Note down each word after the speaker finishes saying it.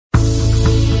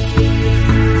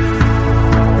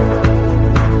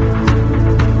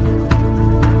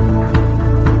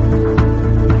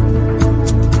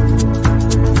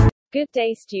Good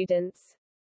day, students.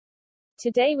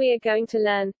 Today we are going to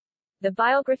learn the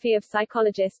biography of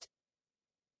psychologist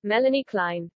Melanie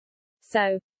Klien.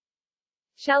 So,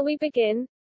 shall we begin?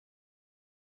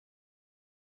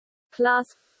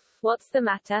 Class, what's the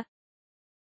matter?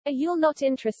 Are you not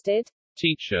interested?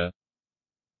 Teacher,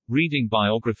 reading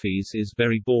biographies is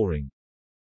very boring.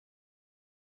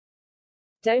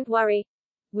 Don't worry.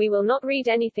 We will not read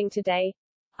anything today.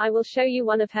 I will show you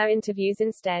one of her interviews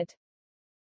instead.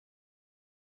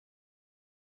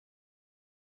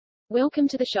 Welcome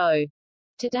to the show.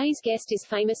 Today's guest is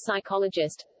famous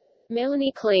psychologist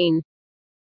Melanie Klien.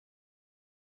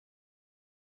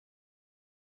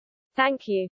 Thank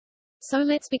you. So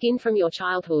let's begin from your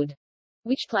childhood.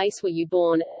 Which place were you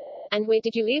born, and where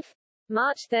did you live?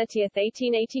 March 30th,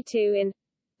 1882 in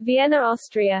Vienna,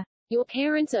 Austria. Your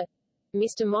parents are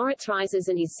Mr. Moritz Reisers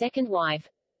and his second wife,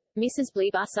 Mrs.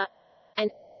 Bleibusser.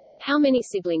 And how many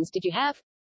siblings did you have?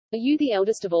 Are you the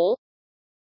eldest of all?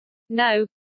 No.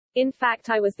 In fact,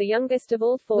 I was the youngest of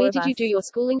all four Where of did us. you do your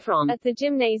schooling from? At the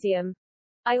gymnasium.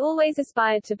 I always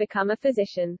aspired to become a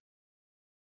physician.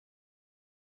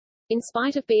 In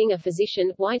spite of being a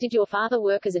physician, why did your father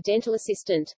work as a dental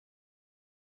assistant?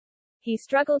 He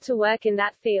struggled to work in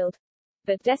that field,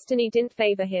 but destiny didn't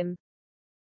favor him.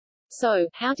 So,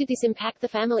 how did this impact the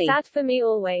family? Sad for me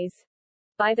always.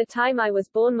 By the time I was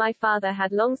born, my father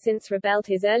had long since rebelled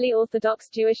his early Orthodox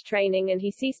Jewish training and he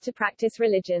ceased to practice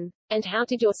religion. And how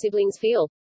did your siblings feel?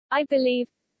 I believe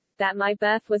that my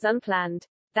birth was unplanned.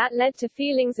 That led to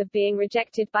feelings of being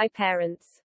rejected by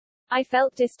parents. I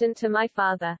felt distant to my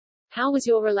father. How was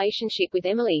your relationship with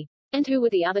Emily? And who were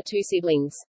the other two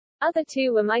siblings? Other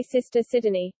two were my sister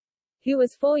Siddiqu, who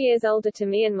was 4 years older to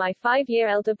me, and my 5-year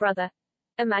elder brother,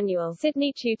 Emmanuel.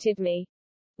 Sidney tutored me.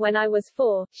 When I was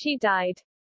 4, she died.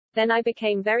 Then I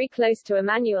became very close to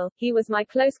Emmanuel. He was my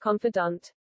close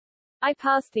confidant. I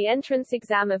passed the entrance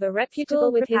exam of a reputable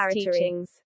school with his teachings.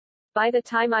 By the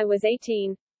time I was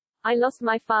 18, I lost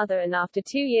my father, and after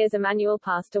 2 years Emmanuel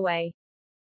passed away.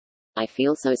 I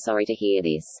feel so sorry to hear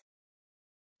this.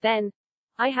 Then,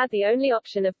 I had the only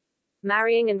option of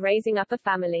marrying and raising up a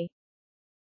family.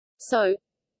 So,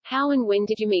 how and when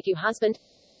did you meet your husband,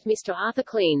 Mr. Arthur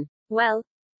Klien? Well,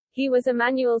 he was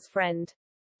Emmanuel's friend.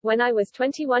 When I was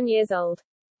 21 years old,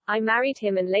 I married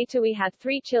him, and later we had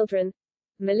 3 children,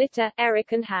 Melita,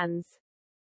 Eric and Hans.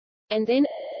 And then,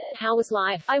 how was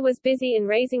life? I was busy in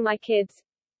raising my kids.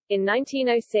 In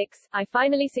 1906, I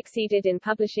finally succeeded in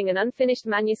publishing an unfinished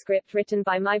manuscript written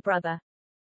by my brother.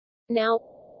 Now,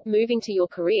 moving to your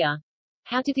career,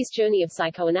 how did this journey of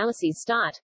psychoanalysis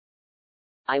start?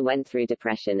 I went through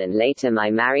depression, and later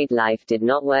my married life did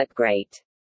not work great.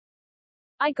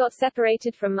 I got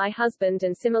separated from my husband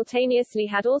and simultaneously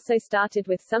had also started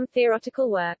with some theoretical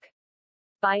work.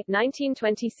 By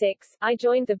 1926, I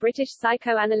joined the British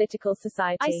Psychoanalytical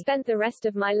Society. I spent the rest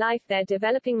of my life there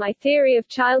developing my theory of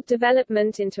child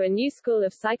development into a new school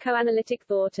of psychoanalytic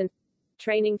thought and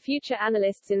training future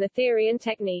analysts in the theory and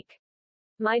technique.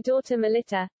 My daughter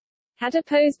Melita had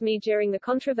opposed me during the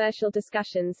controversial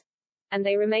discussions, and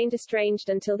they remained estranged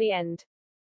until the end.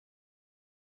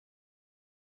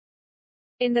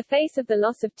 In the face of the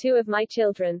loss of 2 of my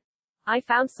children, I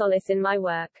found solace in my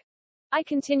work. I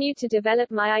continued to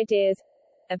develop my ideas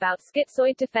about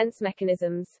schizoid defense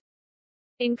mechanisms,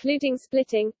 including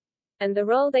splitting, and the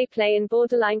role they play in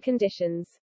borderline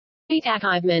conditions. Great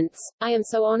achievements. I am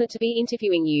so honored to be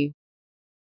interviewing you.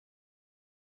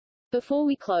 Before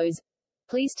we close,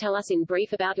 please tell us in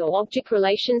brief about your object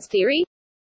relations theory.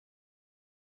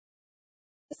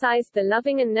 The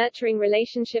loving and nurturing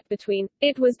relationship between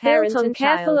it was built on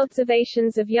careful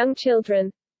observations of young children,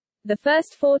 the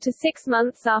first 4 to 6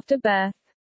 months after birth.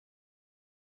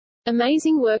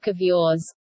 Amazing work of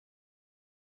yours.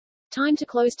 Time to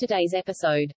close today's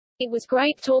episode. It was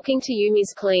great talking to you,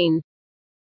 Ms. Klien.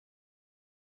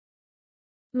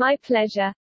 My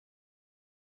pleasure.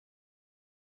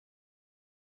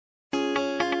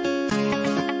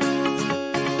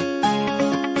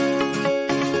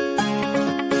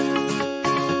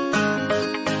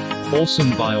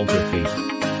 Awesome biography.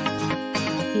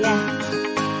 Yeah.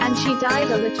 And she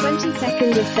died on the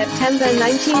 22nd of September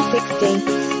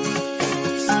 1960.